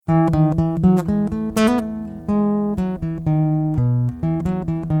Hello!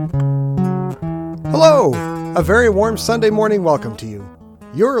 A very warm Sunday morning welcome to you.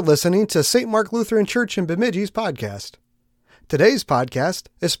 You're listening to St. Mark Lutheran Church in Bemidji's podcast. Today's podcast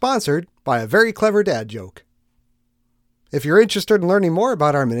is sponsored by a very clever dad joke. If you're interested in learning more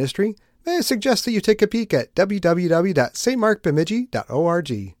about our ministry, may I suggest that you take a peek at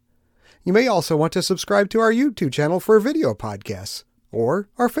www.stmarkbemidji.org. You may also want to subscribe to our YouTube channel for video podcasts, or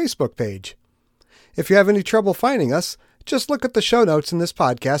our Facebook page. If you have any trouble finding us, just look at the show notes in this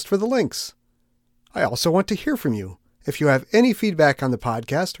podcast for the links. I also want to hear from you. If you have any feedback on the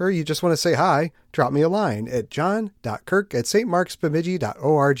podcast or you just want to say hi, drop me a line at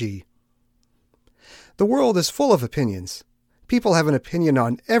john.kirk@stmarksbemidji.org. The world is full of opinions. People have an opinion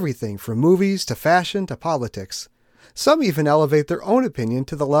on everything from movies to fashion to politics. Some even elevate their own opinion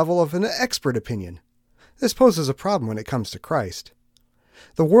to the level of an expert opinion. This poses a problem when it comes to Christ.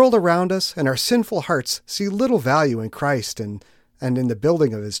 The world around us and our sinful hearts see little value in Christ and in the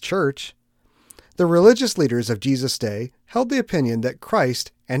building of His church. The religious leaders of Jesus' day held the opinion that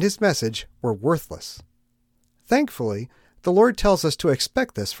Christ and His message were worthless. Thankfully, the Lord tells us to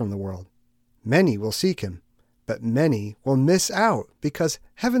expect this from the world. Many will seek Him, but many will miss out because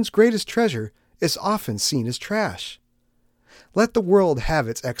heaven's greatest treasure is often seen as trash. Let the world have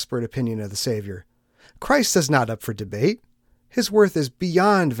its expert opinion of the Savior. Christ is not up for debate. His worth is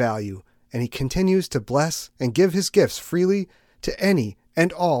beyond value, and He continues to bless and give His gifts freely to any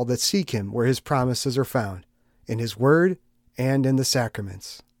and all that seek Him where His promises are found, in His Word and in the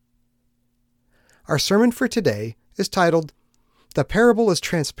sacraments. Our sermon for today is titled, "The Parable is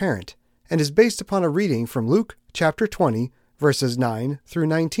Transparent," and is based upon a reading from Luke chapter 20, verses 9 through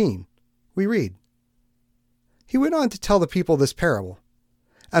 19. We read, "He went on to tell the people this parable.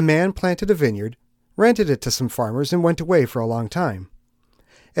 A man planted a vineyard, rented it to some farmers, and went away for a long time.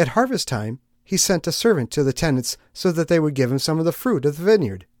 At harvest time, he sent a servant to the tenants so that they would give him some of the fruit of the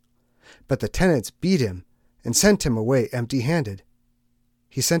vineyard. But the tenants beat him and sent him away empty-handed.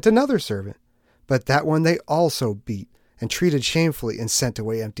 He sent another servant, but that one they also beat and treated shamefully and sent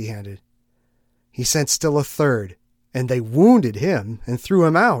away empty-handed. He sent still a third, and they wounded him and threw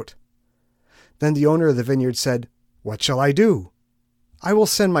him out. Then the owner of the vineyard said, 'What shall I do? I will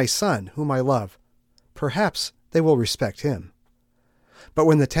send my son, whom I love. Perhaps they will respect him.' But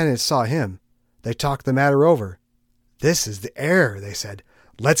when the tenants saw him, they talked the matter over. 'This is the heir,' they said.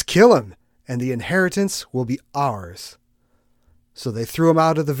 'Let's kill him, and the inheritance will be ours.' So they threw him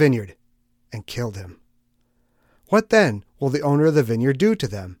out of the vineyard and killed him. What then will the owner of the vineyard do to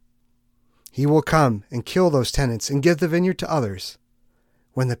them? He will come and kill those tenants and give the vineyard to others."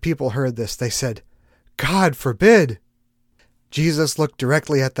 When the people heard this, they said, "God forbid!" Jesus looked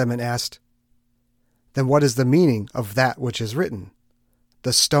directly at them and asked, "Then what is the meaning of that which is written?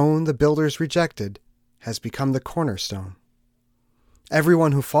 The stone the builders rejected has become the cornerstone.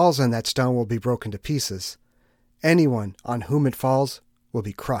 Everyone who falls on that stone will be broken to pieces. Anyone on whom it falls will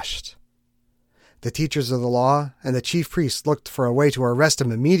be crushed." The teachers of the law and the chief priests looked for a way to arrest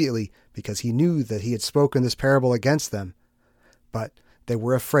him immediately because he knew that he had spoken this parable against them, but they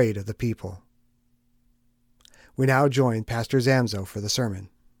were afraid of the people. We now join Pastor Zamzo for the sermon.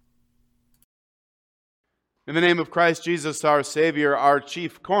 In the name of Christ Jesus, our Savior, our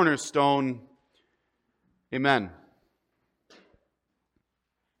chief cornerstone, amen.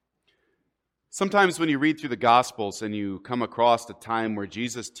 Sometimes when you read through the Gospels and you come across a time where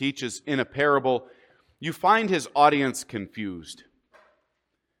Jesus teaches in a parable, you find His audience confused.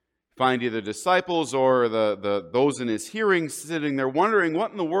 You find either disciples or those in His hearing sitting there wondering, what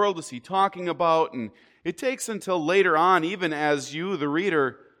in the world is He talking about? And it takes until later on, even as you, the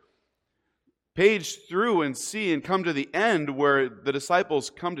reader, page through and see and come to the end where the disciples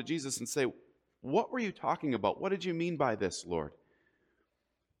come to Jesus and say, "What were you talking about? What did you mean by this, Lord?"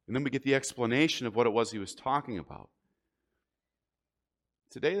 And then we get the explanation of what it was He was talking about.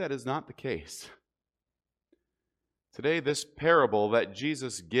 Today, that is not the case. Today, this parable that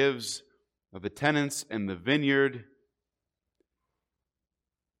Jesus gives of the tenants and the vineyard,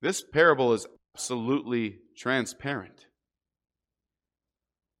 this parable is absolutely transparent.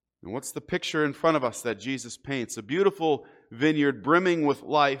 And what's the picture in front of us that Jesus paints? A beautiful vineyard brimming with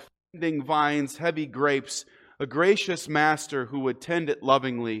life, bending vines, heavy grapes, a gracious master who would tend it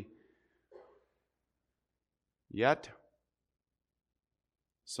lovingly. Yet,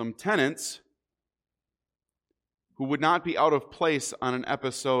 some tenants who would not be out of place on an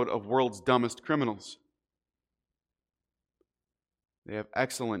episode of World's Dumbest Criminals. They have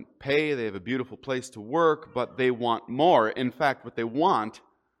excellent pay, they have a beautiful place to work, but they want more. In fact, what they want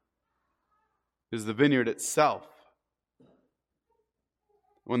is the vineyard itself.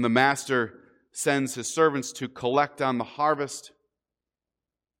 When the master sends his servants to collect on the harvest,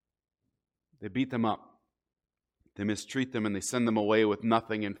 they beat them up, they mistreat them, and they send them away with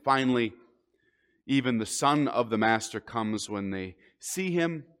nothing. And finally, even the son of the master comes. When they see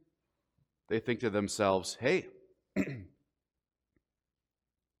him, they think to themselves, hey, if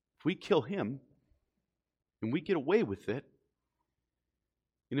we kill him and we get away with it,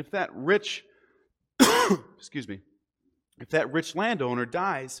 and if that rich, if that rich landowner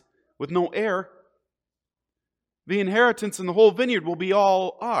dies with no heir, the inheritance in the whole vineyard will be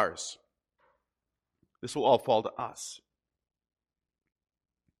all ours. This will all fall to us.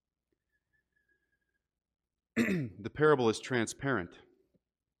 The parable is transparent.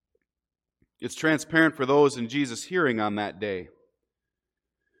 It's transparent for those in Jesus' hearing on that day.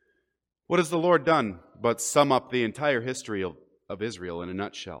 What has the Lord done but sum up the entire history of Israel in a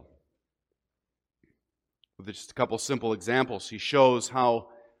nutshell? With just a couple simple examples, he shows how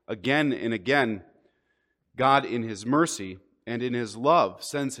again and again God in his mercy and in his love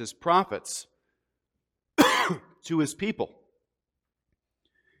sends his prophets to his people.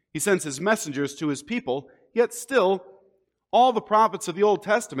 He sends his messengers to his people, yet still all the prophets of the Old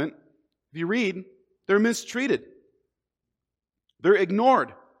Testament, if you read, they're mistreated. They're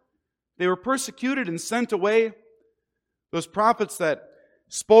ignored. They were persecuted and sent away. Those prophets that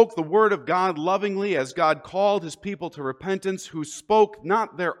spoke the word of God lovingly as God called his people to repentance, who spoke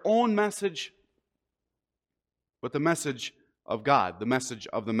not their own message, but the message of God, the message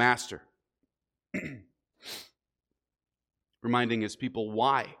of the Master. Reminding his people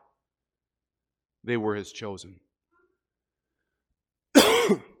why they were his chosen.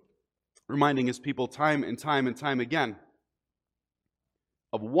 Reminding his people time and time and time again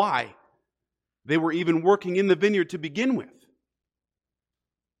of why they were even working in the vineyard to begin with.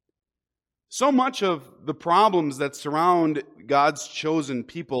 So much of the problems that surround God's chosen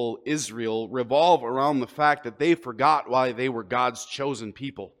people, Israel, revolve around the fact that they forgot why they were God's chosen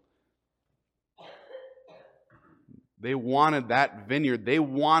people. They wanted that vineyard. They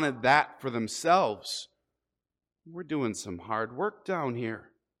wanted that for themselves. We're doing some hard work down here.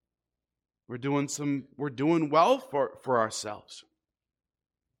 We're doing well for ourselves.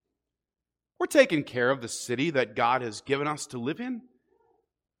 We're taking care of the city that God has given us to live in.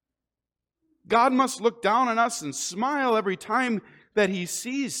 God must look down on us and smile every time that he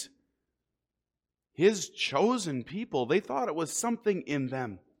sees his chosen people. They thought it was something in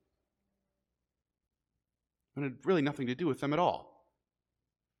them. And it had really nothing to do with them at all.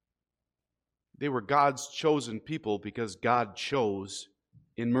 They were God's chosen people because God chose,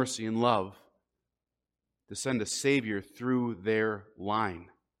 in mercy and love, to send a Savior through their line.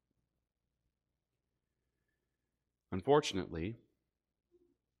 Unfortunately,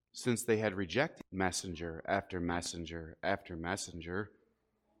 since they had rejected messenger after messenger after messenger,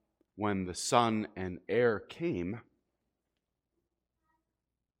 when the son and heir came,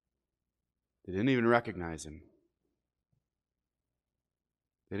 they didn't even recognize him.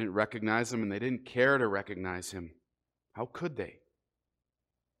 They didn't recognize him, and they didn't care to recognize him. How could they?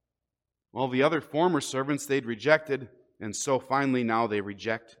 All the other former servants they'd rejected, and so finally now they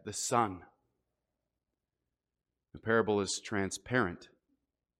reject the Son. The parable is transparent.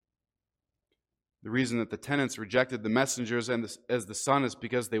 The reason that the tenants rejected the messengers as the Son is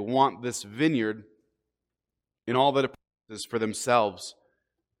because they want this vineyard in all that it is for themselves.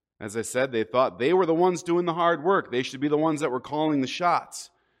 As I said, they thought they were the ones doing the hard work. They should be the ones that were calling the shots.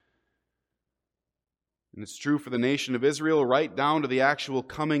 And it's true for the nation of Israel right down to the actual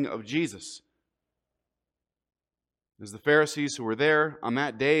coming of Jesus. As the Pharisees who were there on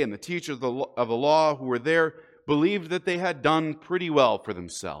that day and the teachers of the law who were there believed that they had done pretty well for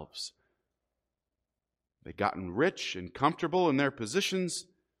themselves. They'd gotten rich and comfortable in their positions.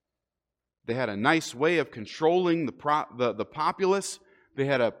 They had a nice way of controlling the populace. They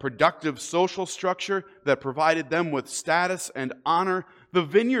had a productive social structure that provided them with status and honor. The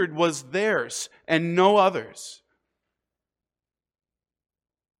vineyard was theirs and no others.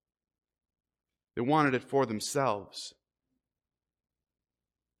 They wanted it for themselves.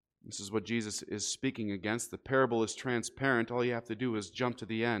 This is what Jesus is speaking against. The parable is transparent. All you have to do is jump to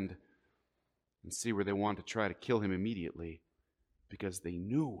the end and see where they want to try to kill him immediately, because they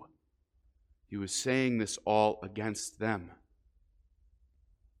knew he was saying this all against them.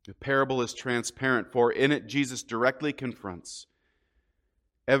 The parable is transparent, for in it Jesus directly confronts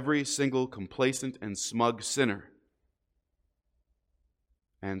every single complacent and smug sinner,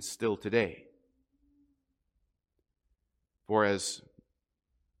 and still today. For as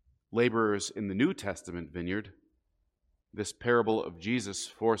laborers in the New Testament vineyard, this parable of Jesus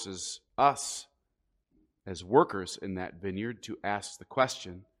forces us as workers in that vineyard to ask the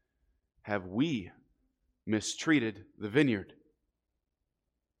question, have we mistreated the vineyard?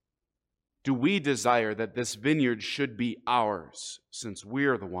 Do we desire that this vineyard should be ours, since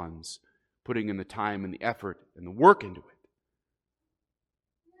we're the ones putting in the time and the effort and the work into it?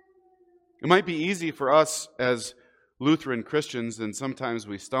 It might be easy for us as Lutheran Christians, and sometimes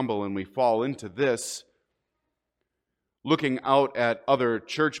we stumble and we fall into this, looking out at other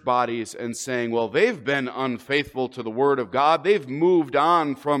church bodies and saying, well, they've been unfaithful to the Word of God. They've moved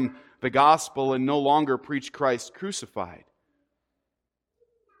on from the gospel and no longer preach Christ crucified.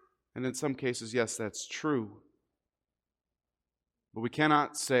 And in some cases, yes, that's true. But we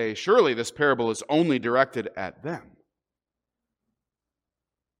cannot say, surely this parable is only directed at them.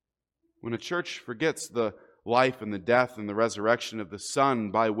 When a church forgets the life and the death and the resurrection of the Son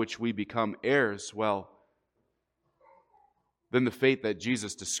by which we become heirs, well, then the fate that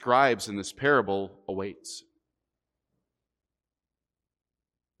Jesus describes in this parable awaits.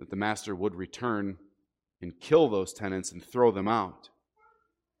 That the master would return and kill those tenants and throw them out.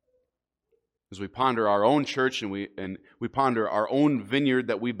 As we ponder our own church and we ponder our own vineyard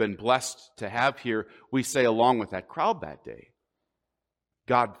that we've been blessed to have here, we say along with that crowd that day,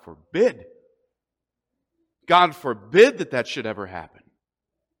 God forbid. God forbid that should ever happen.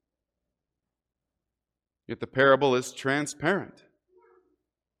 Yet the parable is transparent.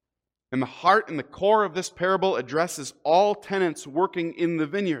 And the heart and the core of this parable addresses all tenants working in the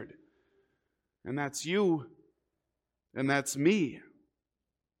vineyard. And that's you, and that's me.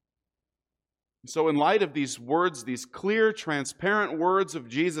 So in light of these words, these clear, transparent words of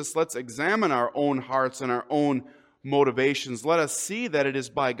Jesus, let's examine our own hearts and our own motivations. Let us see that it is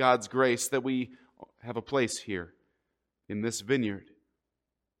by God's grace that we have a place here in this vineyard,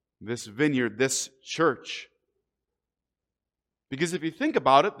 this church. Because if you think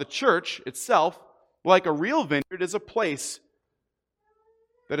about it, the church itself, like a real vineyard, is a place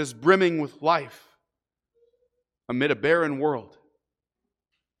that is brimming with life amid a barren world.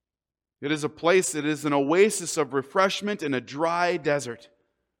 It is a place that is an oasis of refreshment in a dry desert.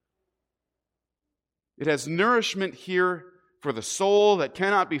 It has nourishment here for the soul that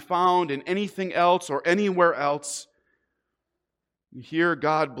cannot be found in anything else or anywhere else. Here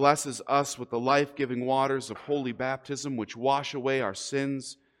God blesses us with the life-giving waters of holy baptism, which wash away our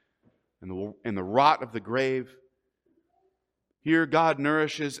sins and the rot of the grave. Here God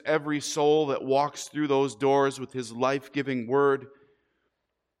nourishes every soul that walks through those doors with His life-giving word.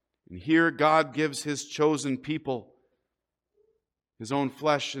 And here God gives His chosen people His own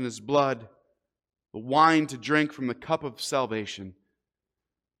flesh and His blood, the wine to drink from the cup of salvation,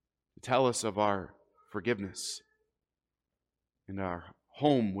 to tell us of our forgiveness and our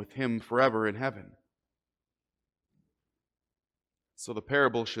home with Him forever in heaven. So the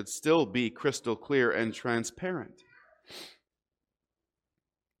parable should still be crystal clear and transparent.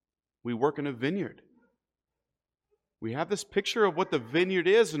 We work in a vineyard. We have this picture of what the vineyard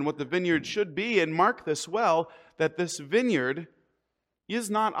is and what the vineyard should be, and mark this well, that this vineyard is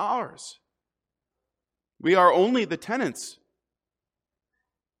not ours. We are only the tenants.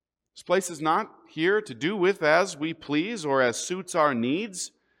 This place is not here to do with as we please or as suits our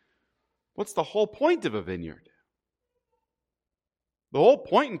needs. What's the whole point of a vineyard? The whole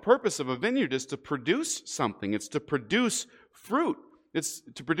point and purpose of a vineyard is to produce something. It's to produce fruit. It's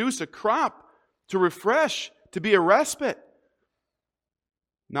to produce a crop, to refresh, to be a respite.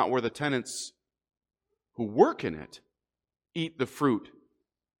 Not where the tenants who work in it eat the fruit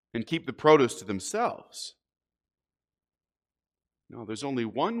and keep the produce to themselves. No, there's only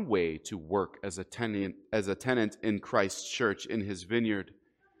one way to work as a tenant in Christ's church, in His vineyard.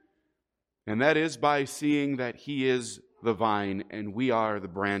 And that is by seeing that He is the vine and we are the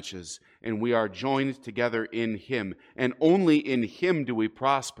branches, and we are joined together in Him. And only in Him do we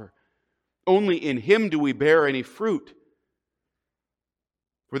prosper. Only in Him do we bear any fruit.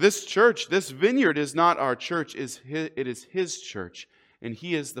 For this church, this vineyard is not our church, it is His church. And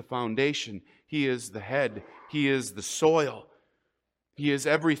He is the foundation. He is the head. He is the soil. He is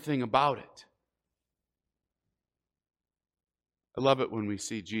everything about it. I love it when we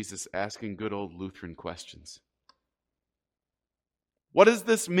see Jesus asking good old Lutheran questions. What does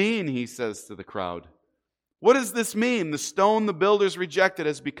this mean, He says to the crowd. What does this mean? The stone the builders rejected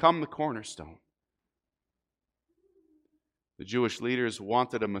has become the cornerstone. The Jewish leaders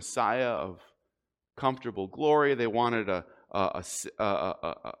wanted a Messiah of comfortable glory. They wanted a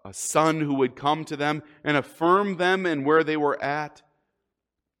son who would come to them and affirm them in where they were at.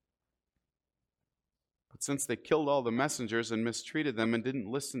 But since they killed all the messengers and mistreated them and didn't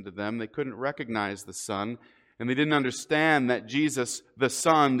listen to them, they couldn't recognize the Son, and they didn't understand that Jesus, the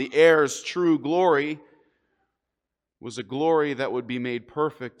Son, the heir's true glory, was a glory that would be made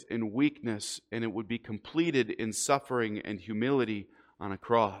perfect in weakness, and it would be completed in suffering and humility on a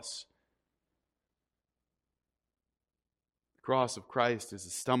cross. The cross of Christ is a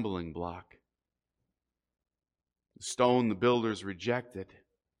stumbling block. The stone the builders rejected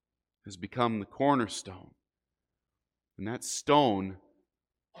has become the cornerstone. And that stone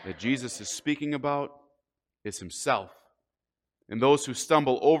that Jesus is speaking about is himself. And those who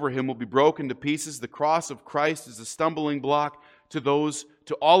stumble over him will be broken to pieces. The cross of Christ is a stumbling block to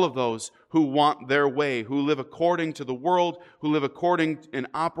all of those who want their way, who live according to the world, who live according and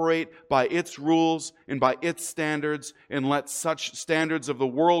operate by its rules and by its standards, and let such standards of the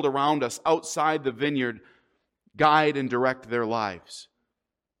world around us outside the vineyard guide and direct their lives.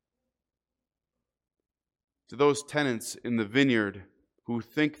 To those tenants in the vineyard who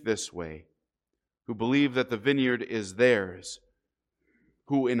think this way, who believe that the vineyard is theirs,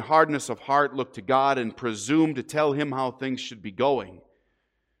 who in hardness of heart look to God and presume to tell him how things should be going,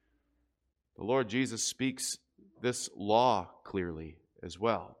 the Lord Jesus speaks this law clearly as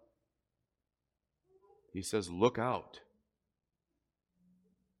well. He says, look out.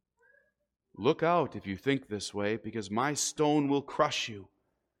 Look out if you think this way, because my stone will crush you.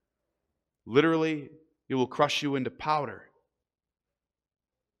 Literally, it will crush you into powder.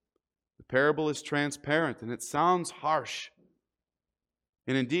 The parable is transparent, and it sounds harsh.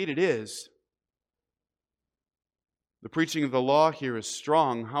 And indeed it is. The preaching of the law here is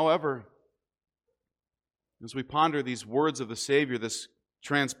strong. However, as we ponder these words of the Savior, this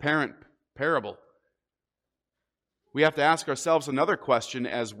transparent parable, we have to ask ourselves another question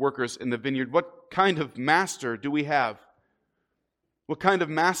as workers in the vineyard. What kind of master do we have? What kind of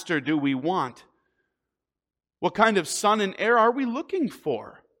master do we want? What kind of son and heir are we looking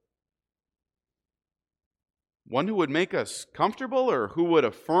for? One who would make us comfortable, or who would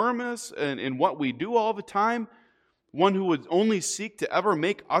affirm us in what we do all the time? One who would only seek to ever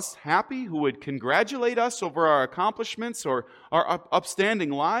make us happy, who would congratulate us over our accomplishments or our upstanding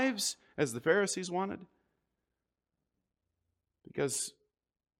lives, as the Pharisees wanted? Because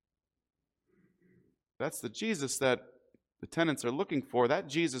that's the Jesus that the tenants are looking for. That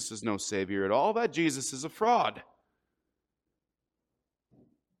Jesus is no Savior at all. That Jesus is a fraud.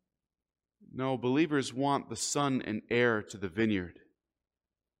 No, believers want the son and heir to the vineyard.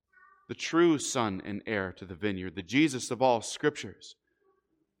 The true son and heir to the vineyard. The Jesus of all Scriptures.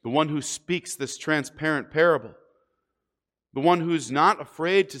 The one who speaks this transparent parable. The one who's not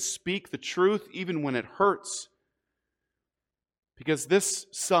afraid to speak the truth even when it hurts. Because this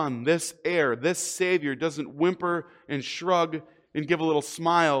son, this heir, this Savior doesn't whimper and shrug and give a little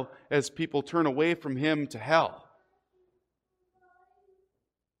smile as people turn away from him to hell.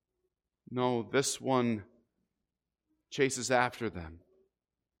 No, this one chases after them.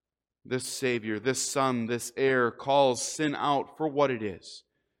 This Savior, this Son, this heir calls sin out for what it is.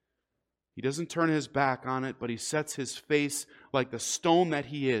 He doesn't turn his back on it, but he sets his face like the stone that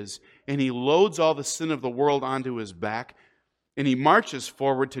he is, and he loads all the sin of the world onto his back, and he marches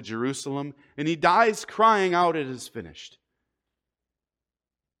forward to Jerusalem, and he dies crying out, "It is finished."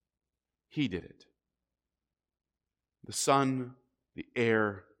 He did it. The Son, the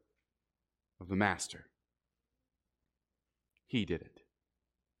heir of the Master. He did it.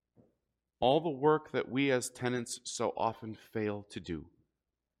 All the work that we as tenants so often fail to do,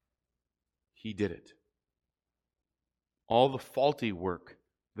 he did it. All the faulty work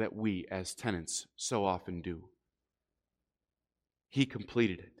that we as tenants so often do, he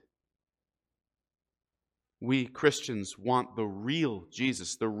completed it. We Christians want the real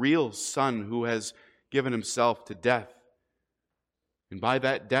Jesus, the real Son who has given himself to death, and by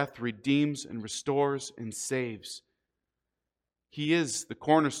that death redeems and restores and saves. He is the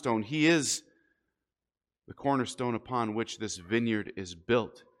cornerstone. He is the cornerstone upon which this vineyard is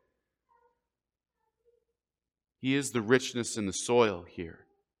built. He is the richness in the soil here.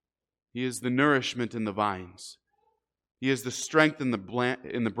 He is the nourishment in the vines. He is the strength in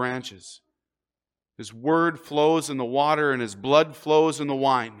the branches. His word flows in the water, and his blood flows in the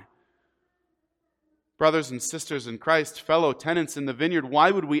wine. Brothers and sisters in Christ, fellow tenants in the vineyard, why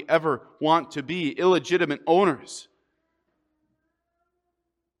would we ever want to be illegitimate owners?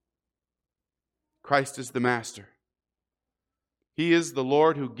 Christ is the Master. He is the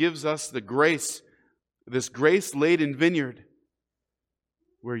Lord who gives us the grace, this grace-laden vineyard,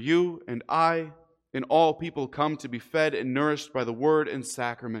 where you and I and all people come to be fed and nourished by the word and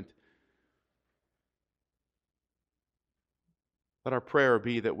sacrament. Let our prayer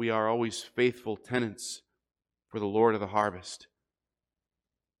be that we are always faithful tenants for the Lord of the harvest.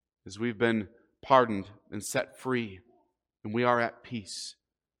 As we've been pardoned and set free, and we are at peace.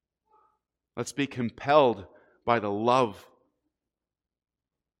 Let's be compelled by the love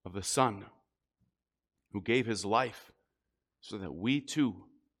of the Son who gave his life so that we too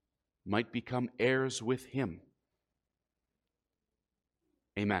might become heirs with him.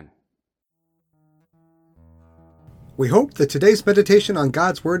 Amen. We hope that today's meditation on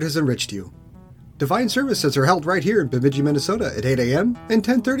God's Word has enriched you. Divine services are held right here in Bemidji, Minnesota at 8 a.m. and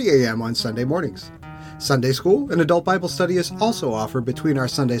 10:30 a.m. on Sunday mornings. Sunday school and adult Bible study is also offered between our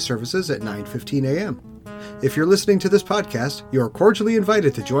Sunday services at 9:15 a.m. If you're listening to this podcast, you are cordially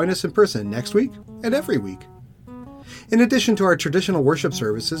invited to join us in person next week and every week. In addition to our traditional worship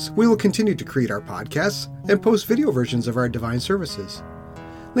services, we will continue to create our podcasts and post video versions of our divine services.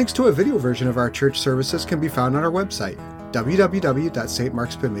 Links to a video version of our church services can be found on our website,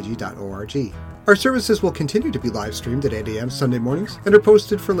 www.stmarksbemidji.org. Our services will continue to be live streamed at 8 a.m. Sunday mornings and are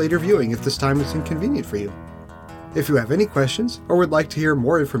posted for later viewing if this time is inconvenient for you. If you have any questions or would like to hear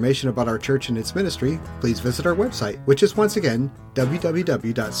more information about our church and its ministry, please visit our website, which is once again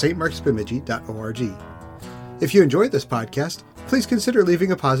www.stmarksbemidji.org. If you enjoyed this podcast, please consider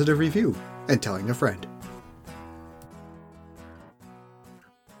leaving a positive review and telling a friend.